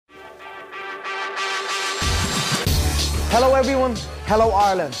Hello everyone, hello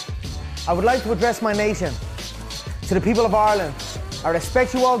Ireland. I would like to address my nation. To the people of Ireland, I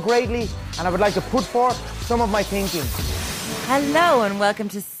respect you all greatly and I would like to put forth some of my thinking. Hello and welcome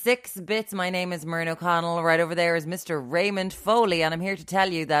to 6 Bits. My name is Myrne O'Connell. Right over there is Mr. Raymond Foley and I'm here to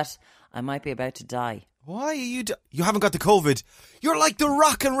tell you that I might be about to die. Why are you... You haven't got the COVID. You're like The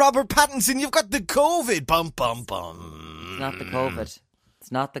Rock and Robert Pattinson. You've got the COVID. Bum, bum, bum. It's not the COVID.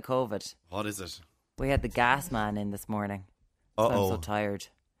 It's not the COVID. What is it? We had the gas man in this morning. So I'm so tired.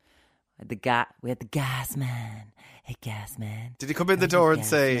 We had the gas man. Hey, gas man. Did he come in the door and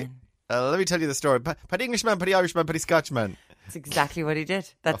say, let me tell you the story. Paddy Englishman, Paddy Irishman, Paddy Scotchman. That's exactly what he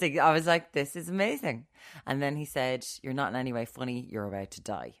did. I was like, this is amazing. And then he said, you're not in any way funny. You're about to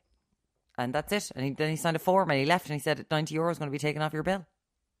die. And that's it. And then he signed a form and he left and he said €90 is going to be taken off your bill.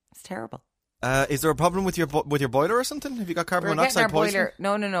 It's terrible. Is there a problem with your boiler or something? Have you got carbon monoxide poisoning?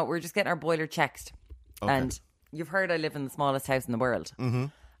 No. We're just getting our boiler checked. Okay. And you've heard I live in the smallest house in the world. Mm-hmm.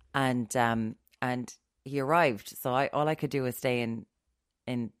 And he arrived. So all I could do was stay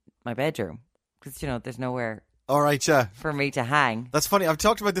in my bedroom. Because, there's nowhere all right, yeah, for me to hang. That's funny. I've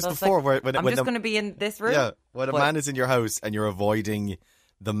talked about this before. Like, I'm just going to be in this room. Yeah, when a man is in your house and you're avoiding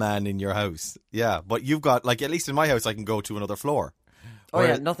the man in your house. Yeah, but you've got, like, at least in my house, I can go to another floor. Oh,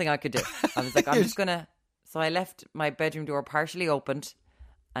 yeah, nothing I could do. I was like, I'm just going to... So I left my bedroom door partially opened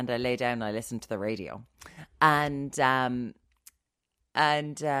and I lay down and I listened to the radio. And he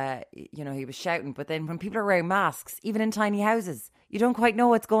was shouting. But then when people are wearing masks, even in tiny houses, you don't quite know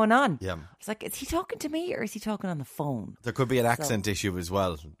what's going on. Yeah. It's like, is he talking to me or is he talking on the phone? There could be an accent issue as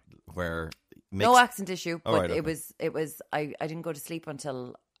well where... No accent issue, but right, okay. it was. I didn't go to sleep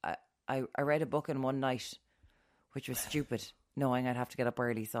until I read a book in one night, which was stupid, knowing I'd have to get up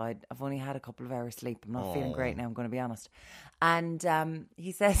early. So I've only had a couple of hours sleep. I'm not feeling great now. I'm going to be honest. And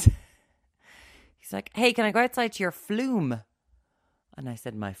he says, he's like, "Hey, can I go outside to your flume?" And I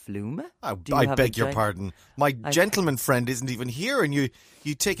said, "My flume? I beg your pardon. My gentleman friend isn't even here, and you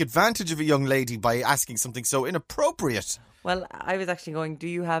take advantage of a young lady by asking something so inappropriate." Well, I was actually going, do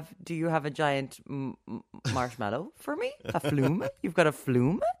you have a giant marshmallow for me? A flume? You've got a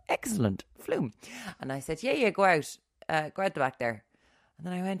flume? Excellent. Flume. And I said, yeah, go out the back there. And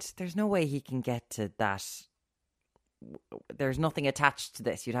then I went, there's no way he can get to that. There's nothing attached to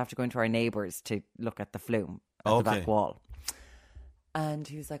this. You'd have to go into our neighbours to look at the flume at the back wall. And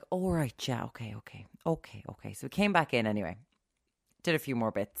he was like, all right, yeah, okay. So we came back in anyway. Did a few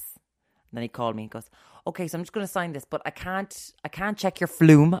more bits. And then he called me and goes, okay, so I'm just going to sign this, but I can't check your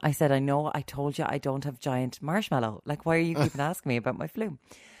flume. I said, I know, I told you I don't have giant marshmallow. Like, why are you keeping asking me about my flume?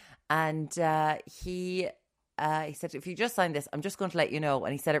 And he said, if you just sign this, I'm just going to let you know.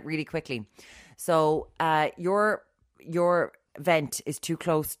 And he said it really quickly. So your vent is too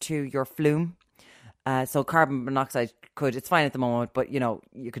close to your flume. So carbon monoxide it's fine at the moment, but,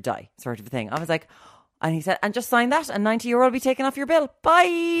 you could die, sort of a thing. I was like... And he said, and just sign that and €90 will be taken off your bill.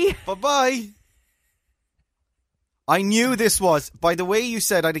 Bye. Bye-bye. I knew this was, by the way you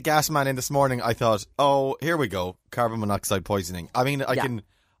said I had a gas man in this morning, I thought, oh, here we go, carbon monoxide poisoning. I mean, I can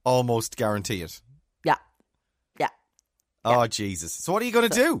almost guarantee it. Yeah. Oh, Jesus. So what are you going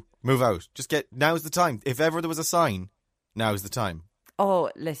to do? Move out. Now's the time. If ever there was a sign, now's the time. Oh,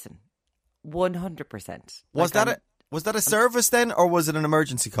 listen, 100%. Was that a service then, or was it an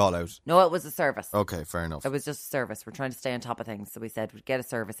emergency call out? No, it was a service. Okay, fair enough. It was just a service. We're trying to stay on top of things. So we said we'd get a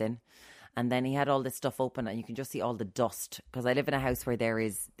service in. And then he had all this stuff open and you can just see all the dust. Because I live in a house where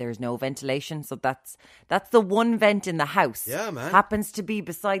there's no ventilation. So that's the one vent in the house. Yeah, man. Happens to be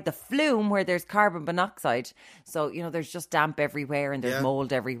beside the flume where there's carbon monoxide. So, there's just damp everywhere and there's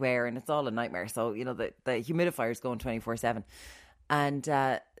mold everywhere and it's all a nightmare. So, the humidifier's going 24/7. And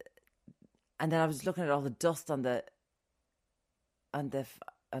then I was looking at all the dust on the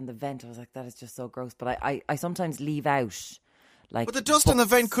vent. I was like, that is just so gross. But I sometimes leave out but the dust on the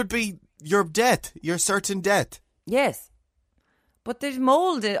vent could be your death, your certain death. Yes, but there's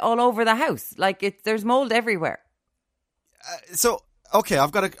mold all over the house. Like there's mold everywhere. So okay,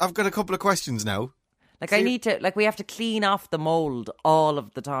 I've got a couple of questions now. I need to we have to clean off the mold all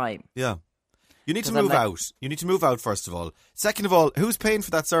of the time. Yeah. You need to move out. You need to move out, first of all. Second of all, who's paying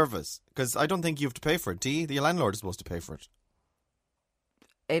for that service? Because I don't think you have to pay for it. Do you? The landlord is supposed to pay for it.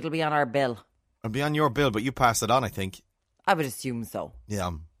 It'll be on our bill. It'll be on your bill, but you pass it on, I think. I would assume so. Yeah.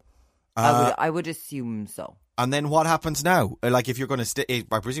 I would assume so. And then what happens now? Like, if you're going to stay,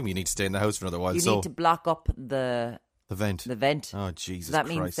 I presume you need to stay in the house for another while. You need to block up the vent. The vent. Oh, Jesus so that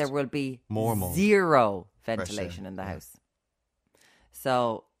Christ. means there will be more zero ventilation in the house.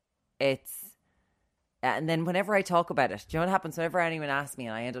 So it's And then whenever I talk about it, do you know what happens? Whenever anyone asks me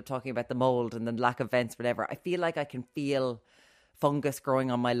and I end up talking about the mold and the lack of vents, whatever, I feel like I can feel fungus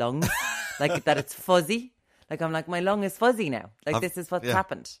growing on my lungs, like that it's fuzzy. Like I'm like, my lung is fuzzy now. Like this is what's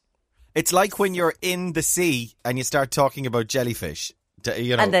happened. It's like when you're in the sea and you start talking about jellyfish.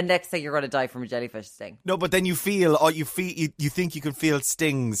 You know. And then next thing you're going to die from a jellyfish sting. No, but then you think you can feel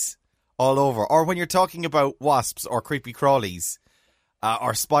stings all over. Or when you're talking about wasps or creepy crawlies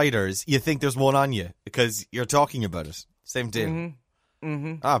or spiders, you think there's one on you because you're talking about it. Same deal. Mm-hmm.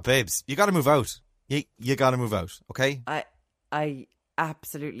 Mm-hmm. Ah, babes, you got to move out. You got to move out, okay? I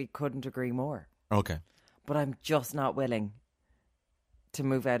absolutely couldn't agree more. Okay. But I'm just not willing to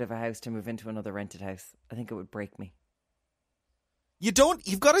move out of a house to move into another rented house. I think it would break me.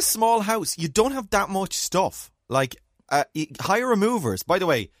 You've got a small house. You don't have that much stuff. Like, hire a movers. By the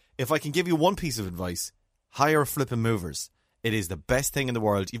way, if I can give you one piece of advice, hire flipping movers. It is the best thing in the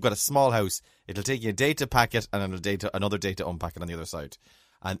world. You've got a small house. It'll take you a day to pack it and another day to unpack it on the other side.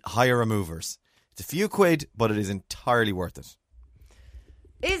 And hire a movers. It's a few quid, but it is entirely worth it.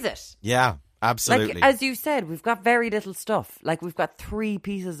 Is it? Yeah, absolutely. Like, as you said, we've got very little stuff. Like, we've got 3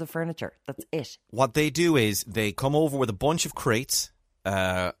 pieces of furniture. That's it. What they do is they come over with a bunch of crates,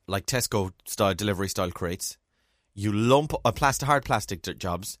 like Tesco style delivery style crates. You lump hard plastic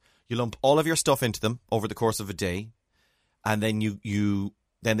jobs. You lump all of your stuff into them over the course of a day, and then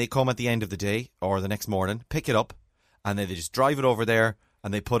then they come at the end of the day or the next morning, pick it up, and then they just drive it over there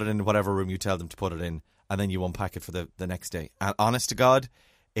and they put it in whatever room you tell them to put it in, and then you unpack it for the next day. And honest to God,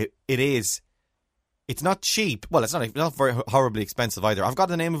 it's not cheap. Well, it's not very horribly expensive either. I've got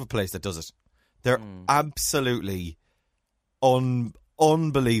the name of a place that does it. They're absolutely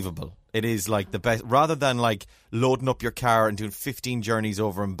unbelievable. It is like the best. Rather than like loading up your car and doing 15 journeys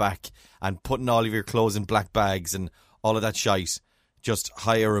over and back and putting all of your clothes in black bags and all of that shite, just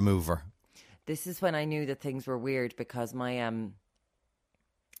hire a mover. This is when I knew that things were weird because my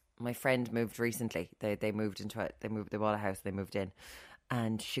friend moved recently. They moved into it. They bought a house. They moved in,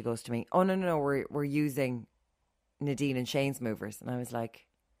 and she goes to me, "Oh no, we're using Nadine and Shane's movers," and I was like,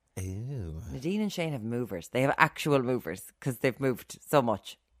 "Ew." Nadine and Shane have movers. They have actual movers because they've moved so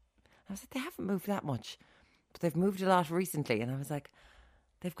much. I was like, they haven't moved that much, but they've moved a lot recently. And I was like,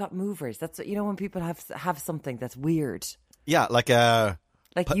 they've got movers. That's, you know, when people have something that's weird. Yeah, like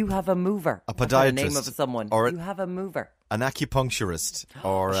you have a mover. A That's podiatrist. the name of someone. You have a mover. An acupuncturist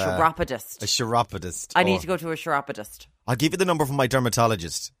or a chiropodist. A chiropodist. I need to go to a chiropodist. I'll give you the number from my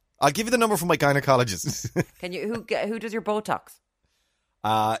dermatologist. I'll give you the number from my gynecologist. Can you? Who does your Botox?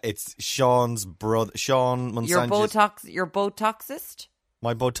 It's Sean's brother, Sean Monsange. Your Botoxist?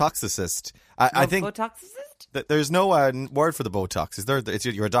 My Botoxicist. I think Botoxicist? There's no word for the Botox. Is there?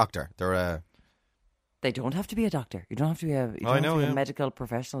 You're a doctor. They don't have to be a doctor. You don't have to be a medical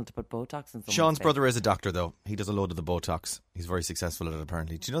professional to put Botox in someone's Sean's face. brother is a doctor, though. He does a load of the Botox. He's very successful at it,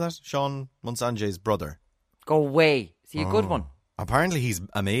 apparently. Do you know that? Sean Monsange's brother. Go away. Is he a good one? Apparently he's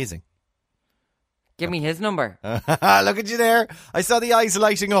amazing. Give me his number. Look at you there. I saw the eyes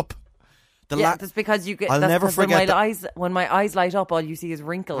lighting up. That's because you get. I'll never forget when my eyes light up, all you see is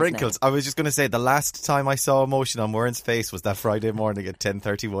wrinkles. Wrinkles. Now. I was just going to say the last time I saw emotion on Warren's face was that Friday morning at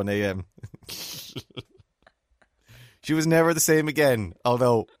 10:31 a.m. She was never the same again,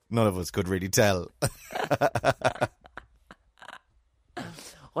 although none of us could really tell.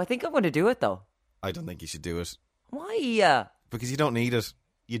 I think I'm going to do it though. I don't think you should do it. Why? Because you don't need it.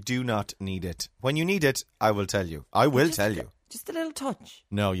 You do not need it. When you need it, I will tell you. I will tell you. Just a little touch.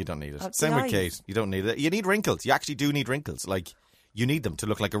 No, you don't need it. Same with Kate. You don't need it. You need wrinkles. You actually do need wrinkles. Like, you need them to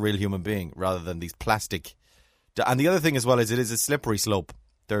look like a real human being rather than these plastic. And the other thing as well is it is a slippery slope.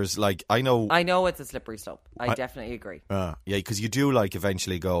 There's like, I know it's a slippery slope. I definitely agree. Yeah, because you do like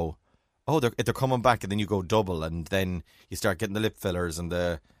eventually go, oh, they're coming back, and then you go double, and then you start getting the lip fillers and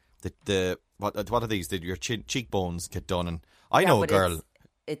the what are these? Your cheekbones get done. And I know a girl.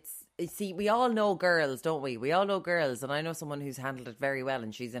 See, we all know girls, don't we? We all know girls, and I know someone who's handled it very well,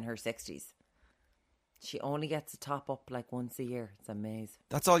 and she's in her 60s. She only gets a top up like once a year. It's amazing.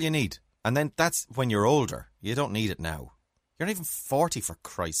 That's all you need. And then that's when you're older. You don't need it now. You're not even 40, for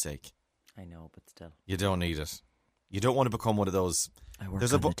Christ's sake. I know, but still. You don't need it. You don't want to become one of those. I work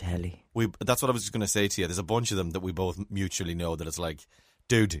on the telly. That's what I was just going to say to you. There's a bunch of them that we both mutually know that it's like,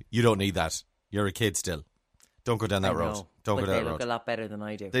 dude, you don't need that. You're a kid still. Don't go down that road. Don't go down that road. They look a lot better than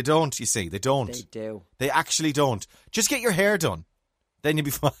I do. They don't, you see. They don't. They do. They actually don't. Just get your hair done. Then you'll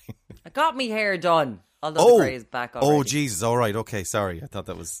be fine. I got me hair done. Although the grey is back already. Oh, Jesus. All right. Okay. Sorry. I thought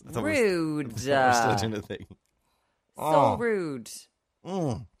that was... rude. We're still doing a thing. So rude.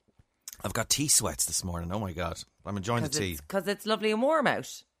 I've got tea sweats this morning. Oh, my God. I'm enjoying the tea. Because it's lovely and warm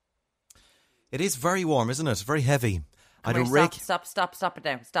out. It is very warm, isn't it? Very heavy. I Come had a here, rake. Stop it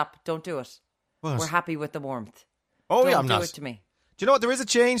now. Stop. Don't do it. What? We're happy with the warmth. Oh, Don't yeah, I'm do not. it to me. Do you know what? There is a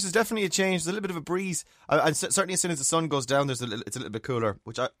change. There's definitely a change. There's a little bit of a breeze. And certainly as soon as the sun goes down, it's a little bit cooler,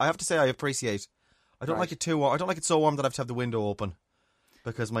 which I have to say I appreciate. I don't like it too warm. I don't like it so warm that I have to have the window open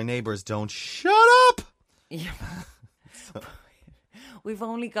because my neighbours don't shut up. Yeah. We've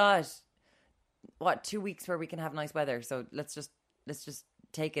only got 2 weeks where we can have nice weather. So let's just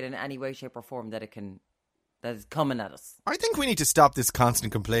take it in any way, shape, or form that is coming at us. I think we need to stop this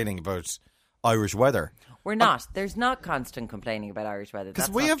constant complaining about Irish weather. We're not. There's not constant complaining about Irish weather. That's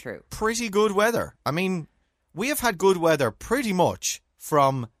We not have true. pretty good weather. I mean, we have had good weather pretty much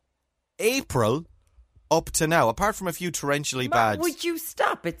from April up to now, apart from a few torrentially bad. Would you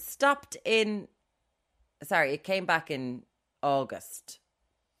stop? It stopped in. Sorry, it came back in August,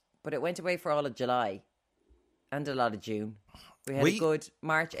 but it went away for all of July and a lot of June. We had a good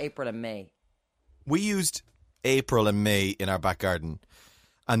March, April, and May. We used April and May in our back garden.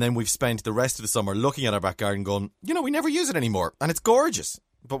 And then we've spent the rest of the summer looking at our back garden going, we never use it anymore. And it's gorgeous.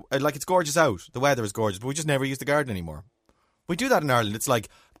 But it's gorgeous out. The weather is gorgeous, but we just never use the garden anymore. We do that in Ireland. It's like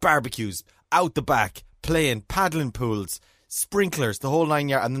barbecues, out the back, playing, paddling pools, sprinklers, the whole 9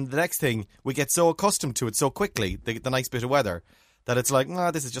 yards. And then the next thing, we get so accustomed to it so quickly, the nice bit of weather, that it's like,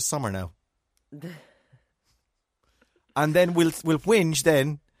 this is just summer now. And then we'll whinge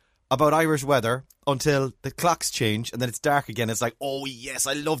then about Irish weather until the clocks change and then it's dark again. It's like, oh yes,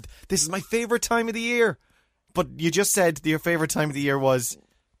 this is my favourite time of the year. But you just said your favourite time of the year was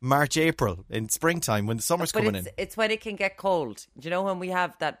March, April, in springtime when the summer's coming in. It's when it can get cold. Do you know when we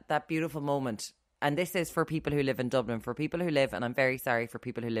have that beautiful moment? And this is for people who live in Dublin, for people who live, and I'm very sorry for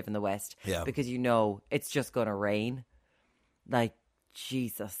people who live in the West, because it's just going to rain. Like,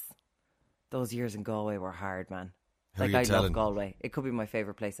 Jesus. Those years in Galway were hard, man. Love Galway. It could be my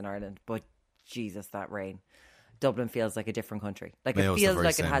favourite place in Ireland, but Jesus, that rain. Dublin feels like a different country. Like, it feels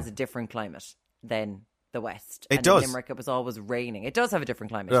like it has a different climate than the West. It does. In Limerick, it was always raining. It does have a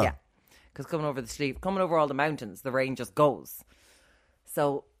different climate, yeah. Because coming over all the mountains, the rain just goes.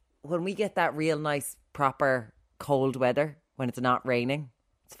 So when we get that real nice, proper cold weather, when it's not raining,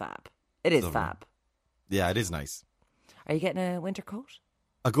 it's fab. It is fab. Yeah, it is nice. Are you getting a winter coat?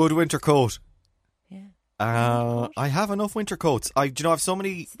 A good winter coat. Yeah. I have enough winter coats. I have so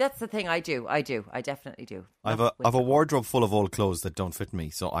many. See, that's the thing. I do. I definitely do. I have a wardrobe full of old clothes that don't fit me.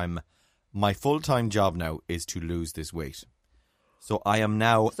 So my full-time job now is to lose this weight. So I am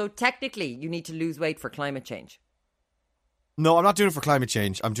now. So technically, you need to lose weight for climate change. No, I'm not doing it for climate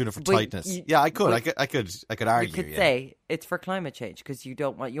change. I'm doing it for tightness. I could argue. You could say it's for climate change because you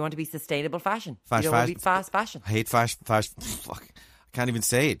want to be sustainable fashion. You don't want to be fast fashion. I hate fashion. Fuck. I can't even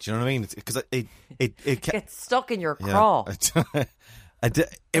say it. Do you know what I mean? Because it gets stuck in your craw.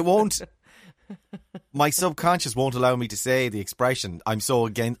 It won't. My subconscious won't allow me to say the expression. I'm so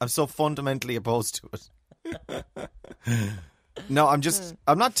fundamentally opposed to it. No,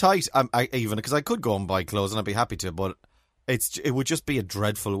 I'm not tight. Even because I could go and buy clothes and I'd be happy to, but it would just be a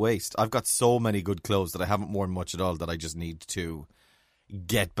dreadful waste. I've got so many good clothes that I haven't worn much at all that I just need to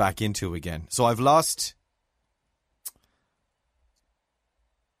get back into again. So I've lost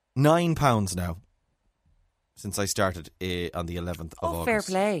 £9 now since I started on the 11th of August. Fair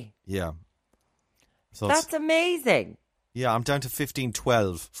play. Yeah. So that's amazing. Yeah, I'm down to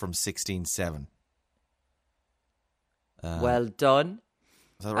 15.12 from 16.7. Well done.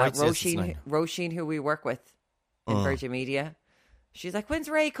 Is that right? Roisin, who we work with in Virgin Media, she's like, when's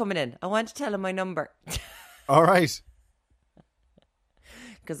Ray coming in? I want to tell him my number. All right.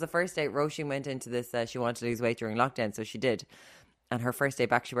 Because the first day Roisin went into this, she wanted to lose weight during lockdown, so she did. And her first day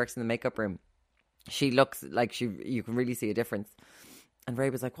back, she works in the makeup room. She looks like you can really see a difference. And Ray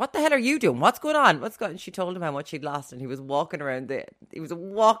was like, what the hell are you doing? What's going on? And she told him how much she'd lost. And he was walking around the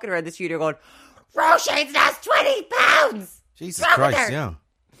studio going, Roisin's lost 20 pounds. Jesus Christ, yeah.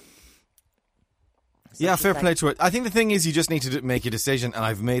 So yeah, fair play to it. I think the thing is you just need to make a decision, and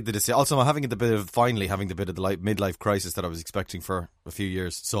I've made the decision. Also, I'm finally having the bit of the midlife crisis that I was expecting for a few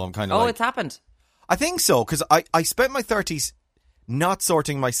years. So I'm kind of it's happened. I think so, because I spent my 30s not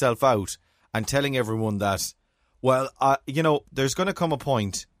sorting myself out and telling everyone that, well, there's going to come a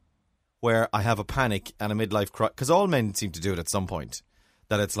point where I have a panic and a midlife crisis, because all men seem to do it at some point,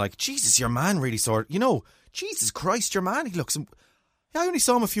 that it's like, Jesus, your man really Jesus Christ, your man, he looks, I only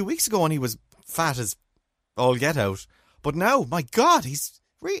saw him a few weeks ago and he was fat as all get out, but now, my God, he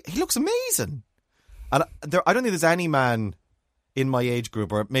looks amazing. And I don't think there's any man in my age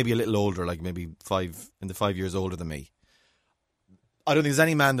group, or maybe a little older, like maybe 5 years older than me, I don't think there's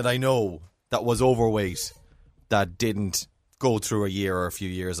any man that I know that was overweight that didn't go through a year or a few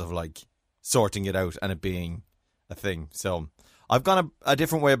years of like sorting it out and it being a thing. So I've gone a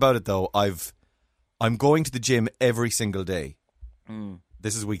different way about it though. I'm going to the gym every single day.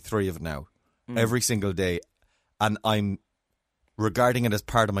 This is week 3 of it now. Every single day, and I'm regarding it as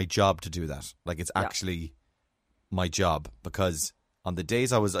part of my job to do that. Like it's actually my job, because on the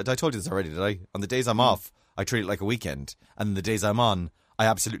days I told you this already, did I? On the days I'm off, I treat it like a weekend, and the days I'm on, I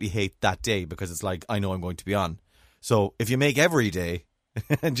absolutely hate that day because it's like I know I'm going to be on. So if you make every day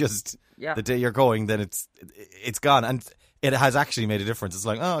and just the day you're going, then it's gone, and it has actually made a difference. It's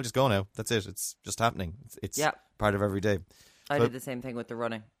like, oh, I'll just go now. That's it. It's just happening. It's part of every day. I did the same thing with the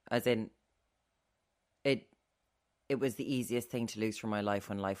running, as in it was the easiest thing to lose from my life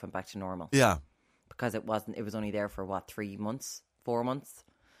when life went back to normal. Yeah. Because it was only there for 3 months, 4 months.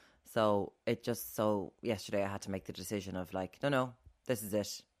 So yesterday I had to make the decision of like, no, this is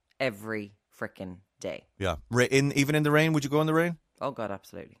it. Every freaking day. Yeah. Even in the rain, would you go in the rain? Oh God,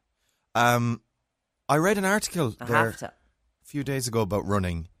 absolutely. I read an article a few days ago about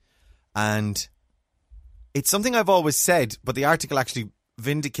running, and it's something I've always said, but the article actually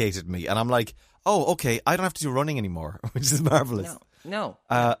vindicated me, and I'm like, oh, okay, I don't have to do running anymore, which is marvellous. No.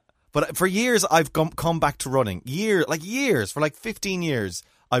 But for years, I've come back to running. Years, for 15 years,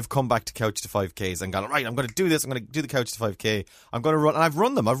 I've come back to Couch to 5Ks and gone, right, I'm going to do this. I'm going to do the Couch to 5K. I'm going to run. And I've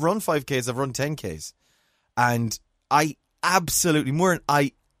run them. I've run 5Ks. I've run 10Ks. And I absolutely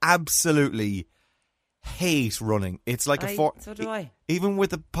hate running. It's like so do I. Even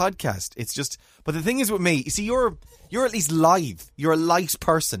with the podcast, it's just. But the thing is with me, you see, you're at least lithe. You're a light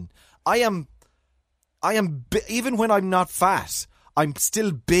person. I am. Even when I'm not fat, I'm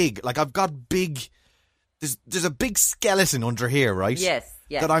still big. Like I've got big. There's a big skeleton under here, right? Yes.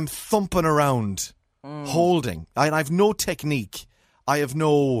 That I'm thumping around, holding. And I have no technique. I have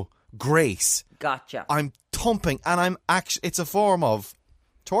no grace. Gotcha. I'm thumping, and I'm actually. It's a form of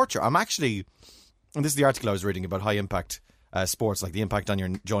torture. I'm actually. And this is the article I was reading about high impact sports, like the impact on your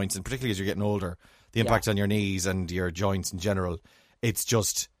joints, and particularly as you're getting older, the impact on your knees and your joints in general. It's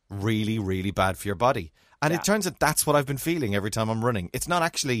just really, really bad for your body. And it turns out that's what I've been feeling every time I'm running. It's not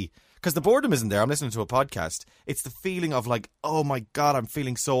actually, because the boredom isn't there. I'm listening to a podcast. It's the feeling of like, oh my God, I'm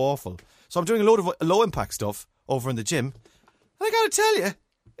feeling so awful. So I'm doing a load of low impact stuff over in the gym. And I got to tell you,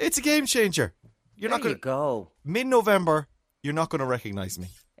 it's a game changer. You're not going to go. Mid-November, you're not going to recognize me.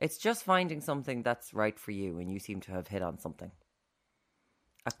 It's just finding something that's right for you, and you seem to have hit on something.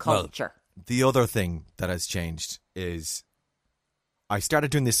 A culture. Well, the other thing that has changed is I started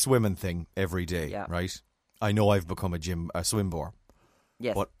doing this swimming thing every day, right? I know I've become a swim bore.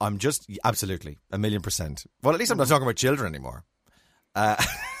 Yes. But I'm just, absolutely, 1,000,000%. Well, at least I'm not talking about children anymore.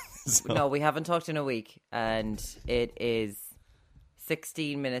 No, we haven't talked in a week, and it is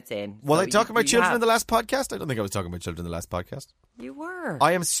 16 minutes in. Was I talking about children in the last podcast? I don't think I was talking about children in the last podcast. You were.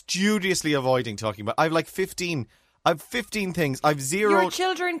 I am studiously avoiding talking about. I've 15 things. I've zero. Your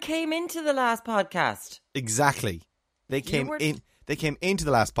children came into the last podcast. Exactly. They came in. They came into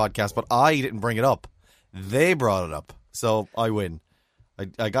the last podcast, but I didn't bring it up. They brought it up, so I win.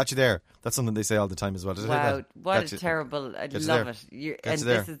 I got you there. That's something they say all the time as well. Wow, what a terrible! I love it. And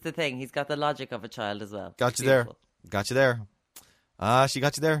this is the thing. He's got the logic of a child as well. Got you there. Got you there. She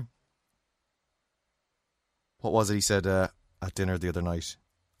got you there. What was it he said at dinner the other night?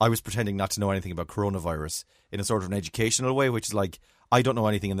 I was pretending not to know anything about coronavirus in a sort of an educational way, which is like, I don't know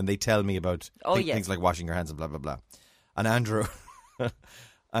anything, and then they tell me about things like washing your hands and blah, blah, blah. And Andrew,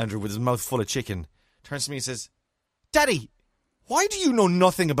 with his mouth full of chicken, turns to me and says, Daddy, why do you know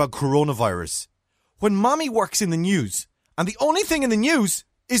nothing about coronavirus when Mommy works in the news and the only thing in the news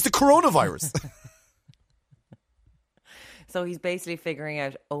is the coronavirus? So he's basically figuring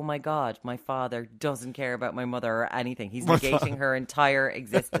out, oh my God, my father doesn't care about my mother or anything. He's negating her entire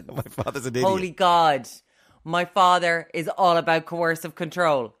existence. My father's an idiot. Holy God. My father is all about coercive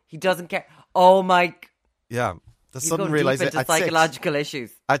control. He doesn't care. Oh my. Yeah. The He's sudden going realization deep into psychological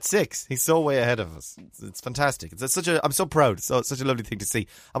issues. At 6, he's so way ahead of us. It's fantastic. I'm so proud. It's such a lovely thing to see.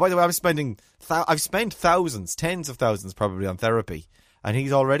 And by the way, I've spent thousands, tens of thousands probably on therapy, and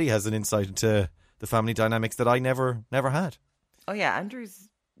he already has an insight into the family dynamics that I never had. Oh yeah,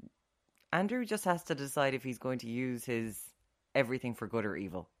 Andrew just has to decide if he's going to use his everything for good or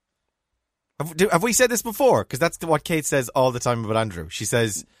evil. Have we said this before? Because that's what Kate says all the time about Andrew. She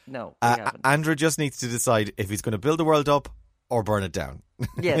says, no, we haven't. Andrew just needs to decide if he's going to build the world up or burn it down.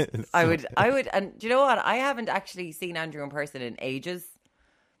 Yes, I would. And do you know what? I haven't actually seen Andrew in person in ages.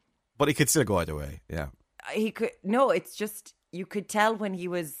 But he could still go either way, yeah. He could. No, it's just, you could tell when he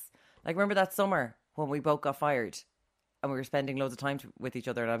was, like, remember that summer when we both got fired? and we were spending loads of time with each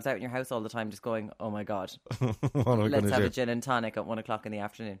other, and I was out in your house all the time just going, oh my God, What are we let's gonna have do? a gin and tonic at 1 o'clock in the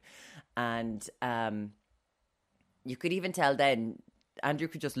afternoon. And you could even tell then, Andrew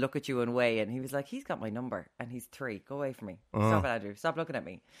could just look at you and weigh, and he was like, he's got my number, and he's 3. Go away from me. Stop it, Andrew. Stop looking at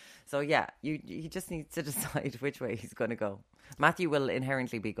me. So yeah, he just needs to decide which way he's going to go. Matthew will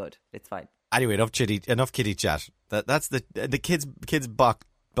inherently be good. It's fine. Anyway, enough kitty chat. That's the kids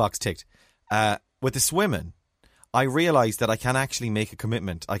box ticked. With the swimming, I realised that I can actually make a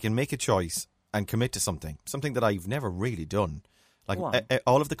commitment. I can make a choice and commit to something that I've never really done. Like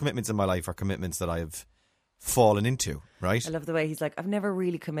all of the commitments in my life are commitments that I've fallen into, right? I love the way he's like, I've never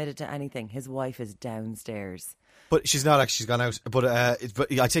really committed to anything. His wife is downstairs. But she's not actually. She's gone out. But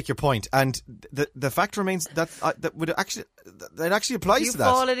I take your point, and the fact remains that that actually applies You to that.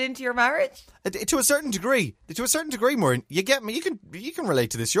 fallen into your marriage? To a certain degree, Maureen, you get me. You can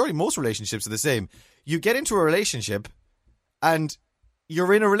relate to this. Surely most relationships are the same. You get into a relationship, and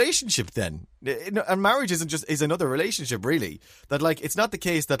you're in a relationship. Then, and marriage is another relationship. Really, that like it's not the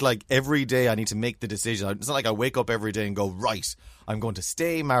case that like every day I need to make the decision. It's not like I wake up every day and go, right, I'm going to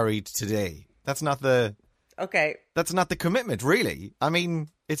stay married today. That's not the commitment, really. I mean,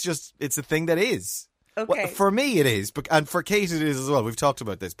 it's a thing that is. Okay. Well, for me, it is, and for Kate, it is as well. We've talked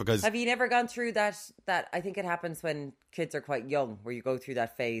about this because. Have you never gone through that? I think it happens when kids are quite young, where you go through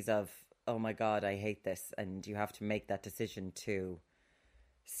that phase of, oh my God, I hate this, and you have to make that decision to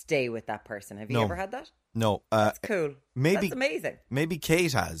stay with that person. Have you ever had that? No. That's cool. Maybe That's amazing. Maybe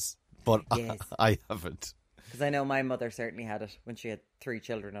Kate has, but Yes. I haven't. Because I know my mother certainly had it when she had 3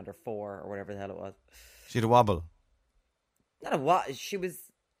 children under 4 or whatever the hell it was. She had a wobble. Not a what?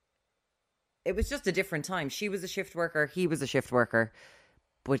 It was just a different time. She was a shift worker. He was a shift worker.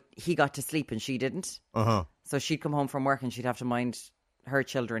 But he got to sleep and she didn't. So she'd come home from work and she'd have to mind her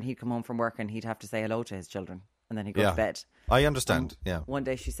children. He'd come home from work and he'd have to say hello to his children. And then he'd go to bed. I understand, One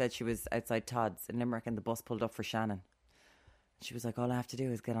day she said she was outside Todd's in Limerick and the bus pulled up for Shannon. She was like, all I have to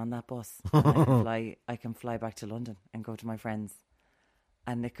do is get on that bus. And I can fly back to London and go to my friends.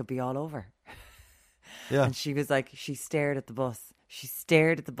 And it could be all over. Yeah. And she was like, she stared at the bus. She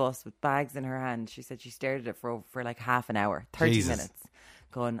stared at the bus with bags in her hand. She said she stared at it for like half an hour, 30 Jesus. minutes,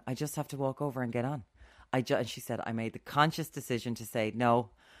 going, I just have to walk over and get on. And she said, I made the conscious decision to say, no,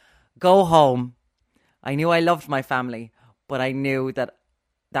 go home. I knew I loved my family, but I knew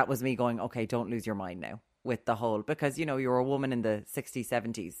that was me going, okay, don't lose your mind now with the whole, because, you know, you're a woman in the 60s,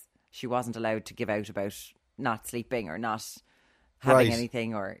 70s. She wasn't allowed to give out about not sleeping or not having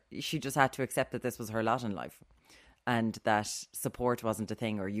anything, or she just had to accept that this was her lot in life and that support wasn't a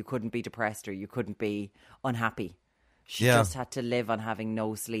thing, or you couldn't be depressed or you couldn't be unhappy. She just had to live on having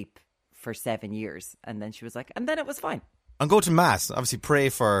no sleep for 7 years. And then she was like, and then it was fine. And go to mass. Obviously pray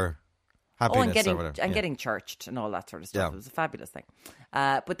for happiness and or whatever. getting churched and all that sort of stuff. Yeah. It was a fabulous thing.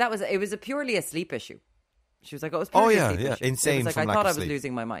 But it was purely a sleep issue. She was like, oh, it was purely a sleep issue. Insane. It was like, from I lack thought of I was sleep.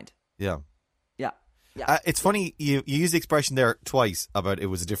 losing my mind. Yeah. Yeah. Yeah. It's funny, you use the expression there twice about it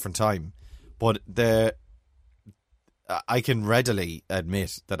was a different time, but I can readily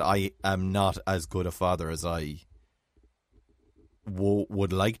admit that I am not as good a father as I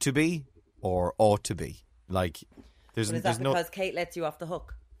would like to be or ought to be. Like, But is that because Kate lets you off the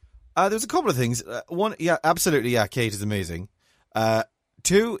hook? There's a couple of things. One, absolutely, Kate is amazing.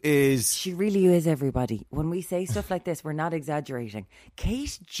 2 is... She really is, everybody. When we say stuff like this, we're not exaggerating.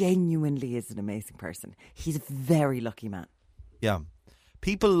 Kate genuinely is an amazing person. He's a very lucky man. Yeah.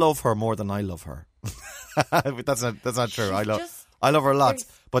 People love her more than I love her. But that's not true. I love her lots.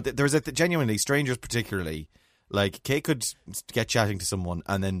 But there's genuinely, strangers particularly, like Kate could get chatting to someone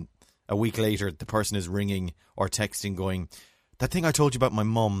and then a week later the person is ringing or texting going, that thing I told you about my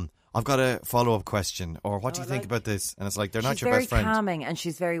mum, I've got a follow-up question, or what do you think about this? And it's like, they're not your best friend. She's very calming and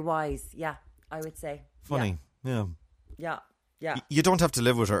she's very wise. Yeah, I would say. Funny. Yeah. Yeah. You don't have to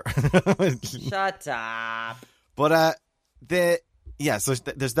live with her. Shut up. But so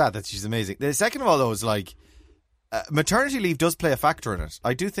there's that she's amazing. The second of all, though, is like maternity leave does play a factor in it.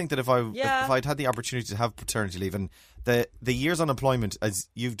 I do think that if I'd had the opportunity to have paternity leave, and the years unemployment, as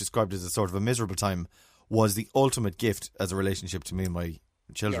you've described as a sort of a miserable time, was the ultimate gift as a relationship to me and my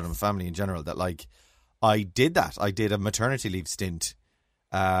children and family in general. That like I did a maternity leave stint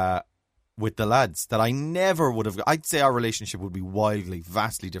with the lads that I never would have. I'd say our relationship would be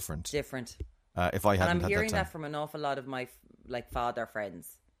vastly different if I hadn't had that time. And I'm hearing that from an awful lot of my father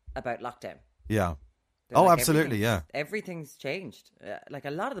friends about lockdown. Yeah. They're Absolutely, everything's changed. Like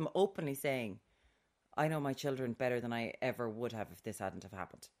a lot of them openly saying, I know my children better than I ever would have if this hadn't have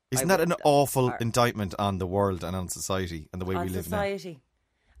happened. Isn't that an awful indictment on the world and on society and the way we live now?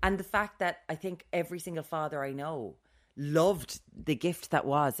 And the fact that I think every single father I know loved the gift that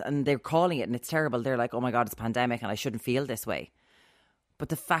was, and they're calling it, and it's terrible. They're like, oh my God, it's a pandemic and I shouldn't feel this way. But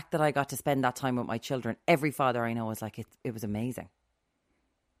the fact that I got to spend that time with my children, every father I know was like, it was amazing.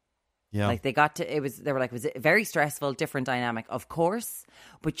 Yeah. Like they were like, was it very stressful, different dynamic, of course,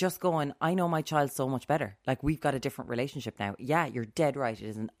 but just going, I know my child so much better. Like we've got a different relationship now. Yeah, you're dead right. It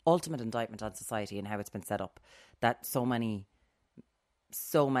is an ultimate indictment on society and how it's been set up, that so many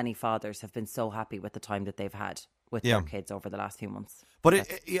fathers have been so happy with the time that they've had with their kids over the last few months. But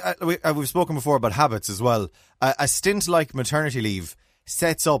we've spoken before about habits as well. A stint like maternity leave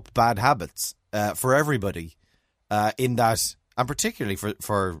sets up bad habits for everybody in that, and particularly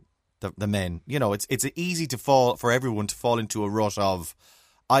for the men. You know, it's easy for everyone to fall into a rut of,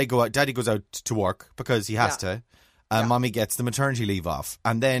 I go out, daddy goes out to work because he has to, and mommy gets the maternity leave off.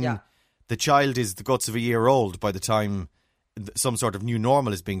 And then the child is the guts of a year old by the time some sort of new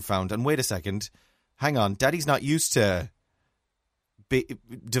normal is being found. And wait a second, hang on, daddy's not used to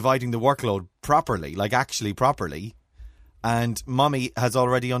dividing the workload properly, like actually properly. And mommy has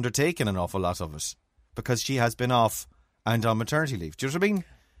already undertaken an awful lot of it because she has been off and on maternity leave. Do you know what I mean?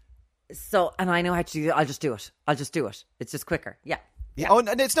 So, and I know how to do it. I'll just do it. It's just quicker. Yeah. Oh,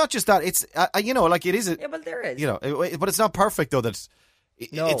 and it's not just that. It's, like it is. Yeah, but there is. But it's not perfect though.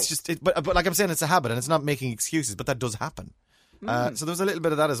 No. It's just, but like I'm saying, it's a habit and it's not making excuses, but that does happen. So there was a little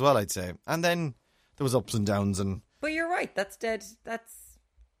bit of that as well, I'd say. And then there was ups and downs and. But you're right. That's dead. That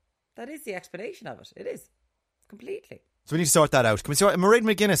is the explanation of it. It is. Completely. So we need to sort that out. Can we sort Mairead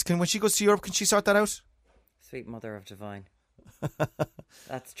McGuinness, when she goes to Europe, can she sort that out? Sweet mother of divine.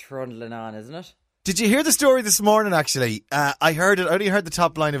 That's trundling on, isn't it? Did you hear the story this morning, actually? I heard it. I only heard the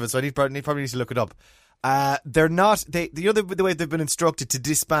top line of it, so I probably need to look it up. They're not... the way they've been instructed to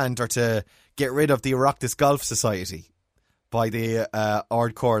disband or to get rid of the Oireachtas Golf Society by the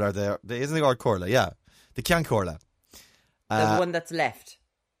Ard Corla. Isn't the Ard Corla? Yeah. The Ceann Corla. The one that's left.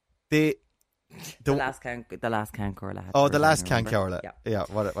 The last Ceann Corla. The last Ceann Corla. Yeah,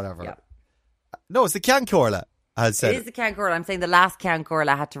 whatever. Yeah. No, it's the Ceann Corla has said. It is the Ceann Corla. I'm saying the last Ceann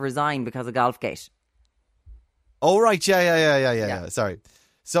Corla had to resign because of Golfgate. Oh, right. Yeah. Sorry.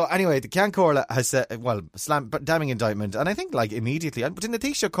 So anyway, the Ceann Corla has said, damning indictment, and I think like immediately, but in the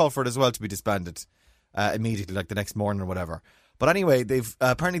Taoiseach called for it as well to be disbanded immediately, like the next morning or whatever. But anyway, they've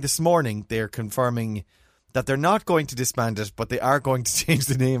apparently this morning they're confirming that they're not going to disband it, but they are going to change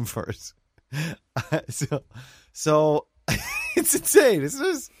the name for it. So it's insane, isn't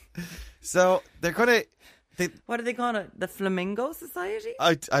it? So they're going to. What are they calling it? The Flamingo Society?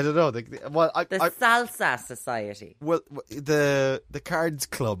 I don't know. The Salsa Society. Well, the Cards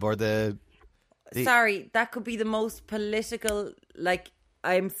Club or the. Sorry, that could be the most political. Like,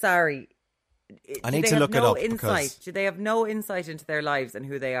 I'm sorry. I need to look it up. Do they have no insight into their lives and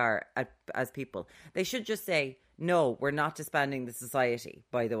who they are as people? They should just say, no, we're not disbanding the society,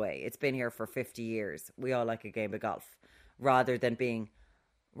 by the way. It's been here for 50 years. We all like a game of golf. Rather than being,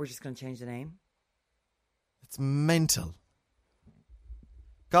 we're just going to change the name. It's mental.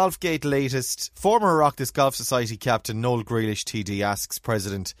 Golfgate latest. Former Oireachtas Golf Society captain Noel Grealish TD asks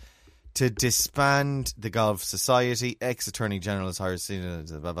President to disband the Golf Society. Ex-Attorney General is hired.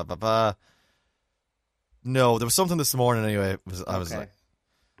 No, there was something this morning anyway. I was like...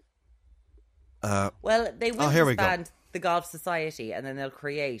 well, they will disband the Golf Society and then they'll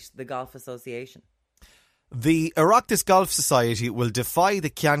create the Golf Association. The Oireachtas Golf Society will defy the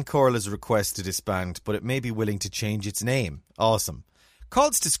Ceann Corla's request to disband, but it may be willing to change its name. Awesome.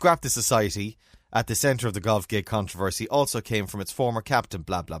 Calls to scrap the society at the centre of the Golfgate controversy also came from its former captain,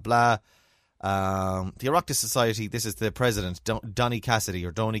 blah, blah, blah. The Oireachtas Society, this is the president, Donny Cassidy,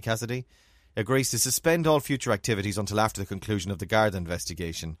 agrees to suspend all future activities until after the conclusion of the Garda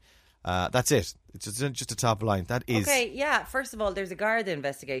investigation. That's it. It's just a top line. That is... Okay, yeah. First of all, there's a Garda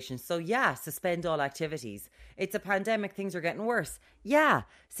investigation. So, yeah, suspend all activities. It's a pandemic. Things are getting worse. Yeah,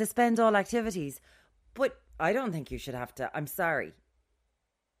 suspend all activities. But I don't think you should have to... I'm sorry.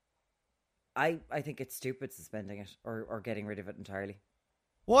 I think it's stupid suspending it or getting rid of it entirely.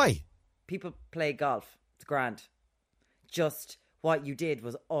 Why? People play golf. It's grand. Just what you did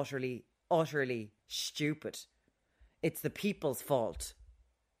was utterly, utterly stupid. It's the people's fault.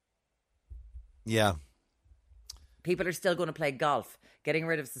 Yeah. People are still going to play golf. Getting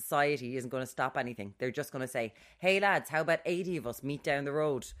rid of society isn't going to stop anything. They're just going to say, hey lads, how about 80 of us meet down the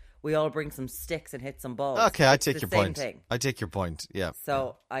road? We all bring some sticks and hit some balls. Okay, I take your point. I take your point, yeah.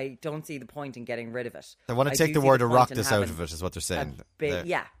 So I don't see the point in getting rid of it. They want to take the word Oireachtas out of it, is what they're saying.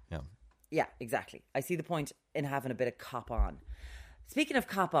 Yeah, exactly. I see the point in having a bit of cop on. Speaking of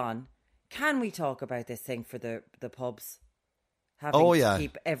cop on, can we talk about this thing for the pubs? having Oh, to yeah.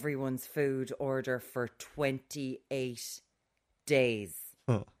 keep everyone's food order for 28 days.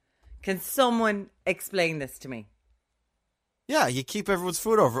 Can someone explain this to me? Yeah, you keep everyone's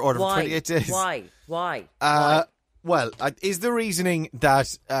food order for Why? 28 days. Why? Why? Well, is the reasoning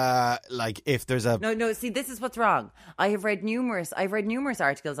that, like, if there's a... No. See, this is what's wrong. I've read numerous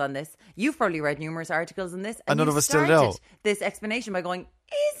articles on this. You've probably read numerous articles on this, And none you of us still started know. this explanation by going,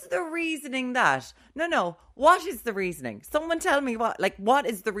 "Is the reasoning that?" No. What is the reasoning? Someone tell me what. Like, what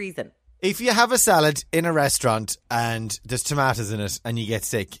is the reason? If you have a salad in a restaurant and there's tomatoes in it and you get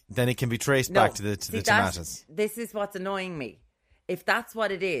sick, then it can be traced back to the tomatoes. This is what's annoying me. If that's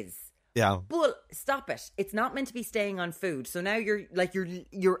what it is. Yeah. Well, stop it. It's not meant to be staying on food. So now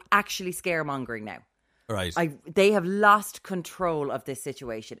you're actually scaremongering now. Right. They have lost control of this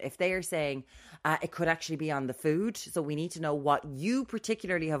situation. If they are saying it could actually be on the food, so we need to know what you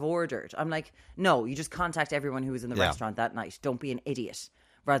particularly have ordered. I'm like, no, you just contact everyone who was in the restaurant that night. Don't be an idiot.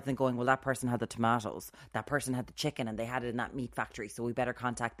 Rather than going, well, that person had the tomatoes, that person had the chicken, and they had it in that meat factory, so we better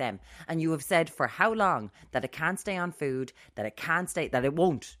contact them. And you have said for how long that it can't stay on food, that it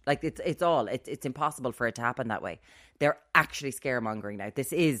won't. Like, it's impossible for it to happen that way. They're actually scaremongering now.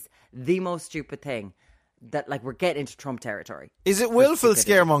 This is the most stupid thing that, like, we're getting into Trump territory. Is it willful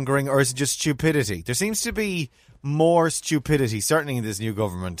scaremongering or is it just stupidity? There seems to be more stupidity, certainly in this new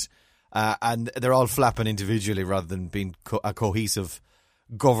government, and they're all flapping individually rather than being a cohesive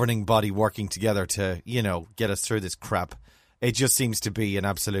governing body working together to, get us through this crap. It just seems to be an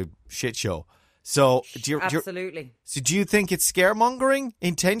absolute shit show. So, Absolutely. Do you think it's scaremongering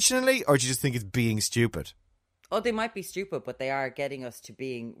intentionally, or do you just think it's being stupid? Oh, they might be stupid, but they are getting us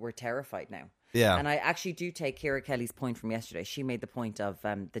to we're terrified now. Yeah. And I actually do take Ciara Kelly's point from yesterday. She made the point of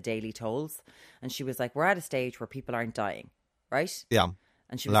the daily tolls. And she was like, we're at a stage where people aren't dying, right? Yeah.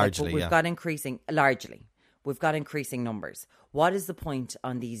 And she was largely, like, we've got increasing numbers. What is the point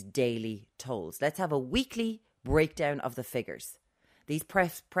on these daily tolls? Let's have a weekly breakdown of the figures. These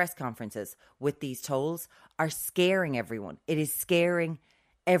press conferences with these tolls are scaring everyone. It is scaring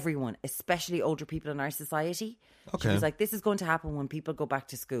everyone, especially older people in our society. Okay. She was like, this is going to happen when people go back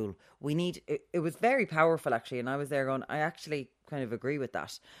to school. It was very powerful, actually. And I was there going, I actually kind of agree with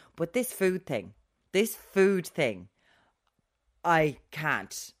that. But this food thing, I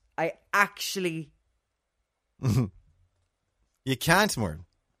can't. I actually... You can't, Maureen.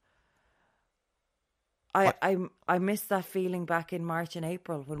 I miss that feeling back in March and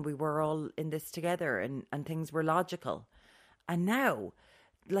April when we were all in this together and things were logical. And now,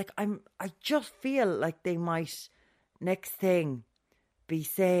 like, I just feel like they might next thing be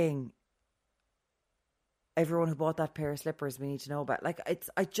saying, everyone who bought that pair of slippers we need to know about. Like,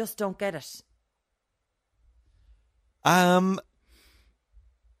 I just don't get it.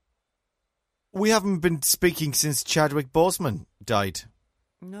 We haven't been speaking since Chadwick Boseman died.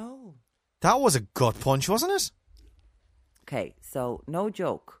 No. That was a gut punch, wasn't it? Okay, so no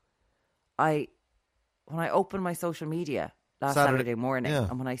joke. When I opened my social media last Saturday morning,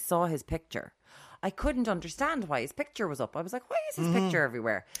 and when I saw his picture, I couldn't understand why his picture was up. I was like, why is his picture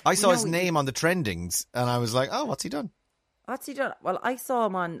everywhere? I saw his name on the trendings, and I was like, oh, what's he done? What's he done? Well, I saw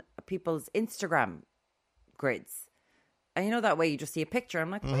him on people's Instagram grids. And you know that way you just see a picture.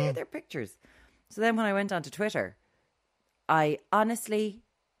 I'm like, why are there pictures? So then when I went onto Twitter, I honestly,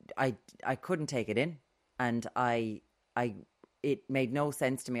 I couldn't take it in. And it made no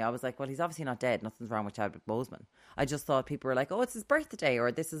sense to me. I was like, well, he's obviously not dead. Nothing's wrong with Chadwick Boseman. I just thought people were like, oh, it's his birthday,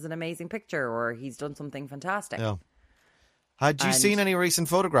 or this is an amazing picture, or he's done something fantastic. Yeah. Had you seen any recent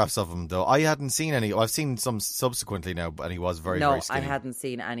photographs of him, though? I hadn't seen any. I've seen some subsequently now, and he was very No, skinny. I hadn't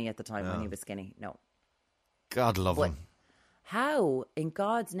seen any at the time when he was skinny. No. God love him. How, in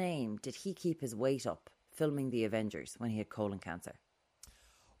God's name, did he keep his weight up filming The Avengers when he had colon cancer?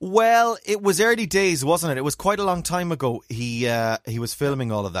 Well, it was early days, wasn't it? It was quite a long time ago. He was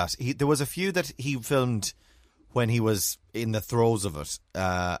filming all of that. There was a few that he filmed when he was in the throes of it,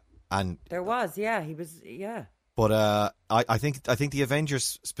 and there was, he was, But I think the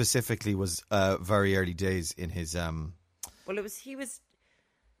Avengers specifically was very early days in his. Well,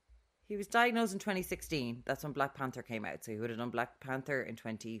 he was diagnosed in 2016. That's when Black Panther came out. So he would have done Black Panther in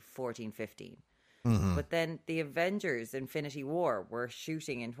 2014-15. Mm-hmm. But then the Avengers Infinity War were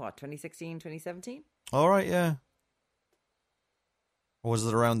shooting in 2016, 2017? All right, yeah. Or was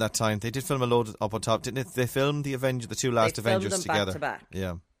it around that time? They did film a load up on top, didn't it? They filmed the two last Avengers them together. Back to back.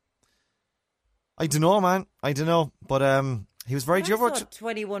 Yeah. I don't know, man. I don't know. But he was very... I saw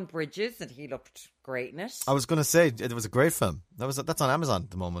 21 Bridges and he looked great in it. I was going to say, it was a great film. That's on Amazon at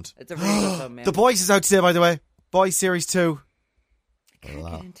the moment. It's a really good film, yeah. The Boys is out today, by the way. Boys Series 2. I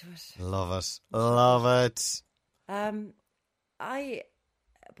can't get into it. Love it. Love it.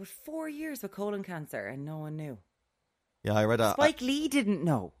 but 4 years with colon cancer and no one knew. Yeah, I read that. Spike Lee didn't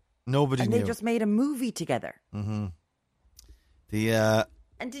know. Nobody and knew. they just made a movie together. Mm-hmm.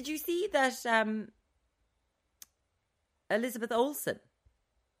 And did you see that Elizabeth Olsen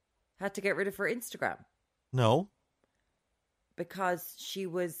had to get rid of her Instagram? No. Because she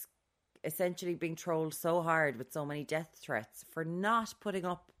was essentially being trolled so hard with so many death threats for not putting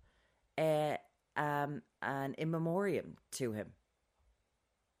up an in memoriam to him.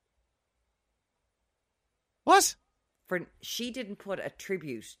 What? She didn't put a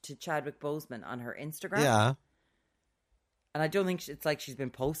tribute to Chadwick Boseman on her Instagram. Yeah. And I don't think it's like she's been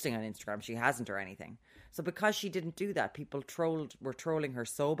posting on Instagram. She hasn't or anything. So because she didn't do that, people were trolling her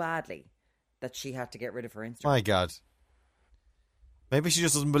so badly that she had to get rid of her Instagram. My God. Maybe she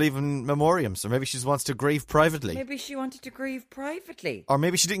just doesn't believe in memoriams, or maybe she just wants to grieve privately. Maybe she wanted to grieve privately. Or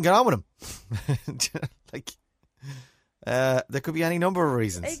maybe she didn't get on with him. There could be any number of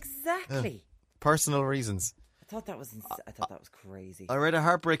reasons. Exactly. Personal reasons. I thought that was crazy. I read a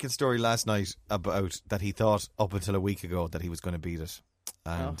heartbreaking story last night about that he thought up until a week ago that he was going to beat it.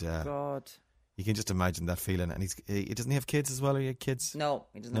 And God. you can just imagine that feeling. And he doesn't have kids as well, or he had kids? No,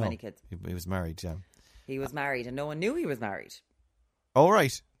 he doesn't have any kids. He was married, yeah. He was married and no one knew he was married. Oh,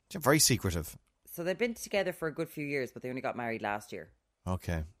 right. Very secretive. So they've been together for a good few years, but they only got married last year.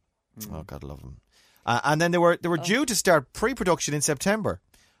 Okay. Oh, God love him. And then they were due to start pre-production in September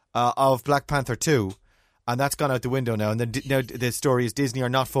of Black Panther 2, and that's gone out the window now. And then now the story is Disney are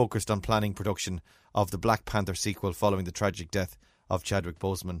not focused on planning production of the Black Panther sequel following the tragic death of Chadwick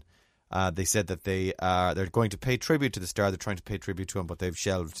Boseman. They said that they're going to pay tribute to the star. They're trying to pay tribute to him, but they've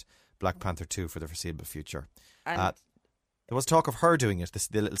shelved Black Panther 2 for the foreseeable future. And there was talk of her doing it,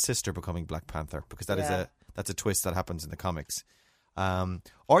 the little sister becoming Black Panther, because that's a twist that happens in the comics.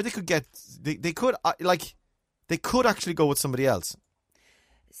 Or they could they could actually go with somebody else.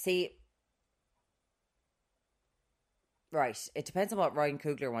 See, right, it depends on what Ryan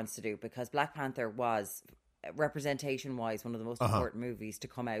Coogler wants to do, because Black Panther was, representation-wise, one of the most important movies to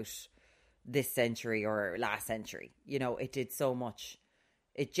come out this century or last century. You know, it did so much.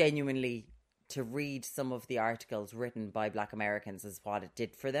 It genuinely, to read some of the articles written by Black Americans is what it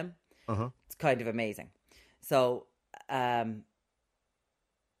did for them. It's kind of amazing. So, I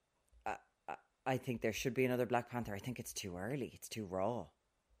think there should be another Black Panther. I think it's too early. It's too raw.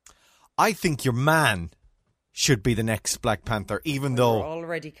 I think your man should be the next Black Panther, even though... You've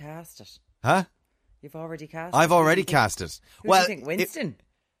already cast it. Huh? You've already cast it. I've already cast it. Who do you think? Winston?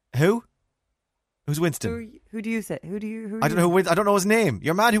 Who? Who's Winston? Who do you say? I don't know. I don't know his name.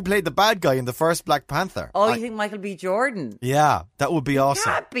 Your man who played the bad guy in the first Black Panther. Oh, you think Michael B. Jordan? Yeah, that would be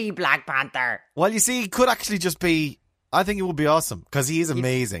awesome. Can't be Black Panther. Well, you see, he could actually just be... I think it would be awesome, because he is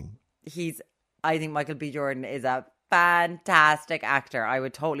amazing. I think Michael B. Jordan is a fantastic actor. I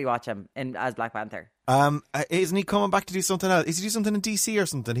would totally watch him as Black Panther. Isn't he coming back to do something else? Is he do something in DC or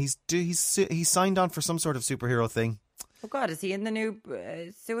something? He's signed on for some sort of superhero thing. Oh God, is he in the new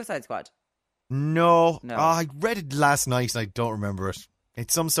Suicide Squad? No. Oh, I read it last night and I don't remember it.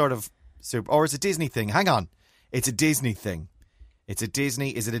 It's some sort of or it's a Disney thing. Hang on, it's a Disney thing. It's a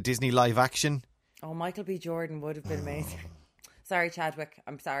Disney. Is it a Disney live action? Oh, Michael B. Jordan would have been amazing. Sorry, Chadwick.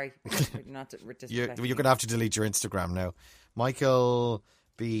 I'm sorry. You're going to have to delete your Instagram now. Michael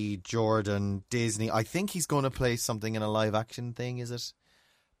B. Jordan, Disney. I think he's going to play something in a live action thing, is it?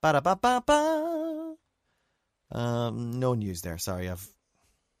 Ba-da-ba-ba-ba. No news there. Sorry,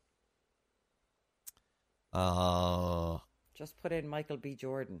 just put in Michael B.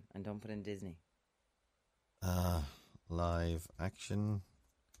 Jordan and don't put in Disney. Live action.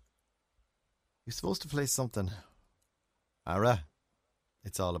 You're supposed to play something. Ara,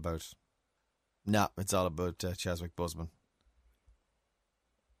 it's all about Chadwick Boseman.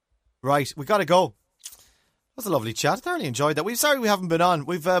 Right, we got to go. That was a lovely chat. I thoroughly enjoyed that. We're sorry we haven't been on.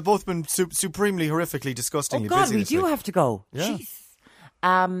 We've both been supremely, horrifically, disgustingly busy. Oh God, we do have to go. Yeah.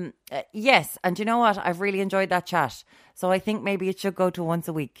 Jeez. Yes, and you know what? I've really enjoyed that chat. So I think maybe it should go to once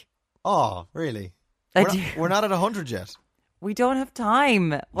a week. Oh, really? We're not at 100 yet. We don't have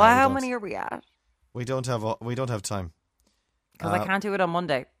time. Well, how many are we at? We don't have time. Because I can't do it on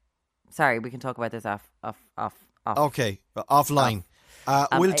Monday. Sorry, we can talk about this off. Okay, offline.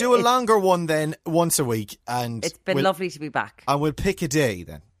 We'll do a longer one then, once a week. And it's been lovely to be back. And we'll pick a day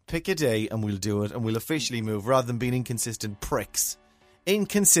then. Pick a day and we'll do it and we'll officially move rather than being inconsistent pricks.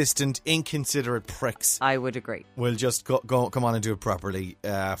 Inconsistent, inconsiderate pricks. I would agree. We'll just go come on and do it properly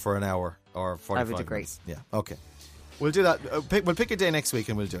for an hour or 45 I would agree. minutes. Yeah, okay. We'll do that. We'll pick a day next week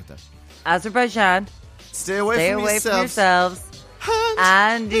and we'll do it then. Azerbaijan. Stay away from yourselves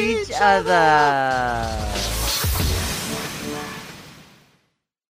and each other.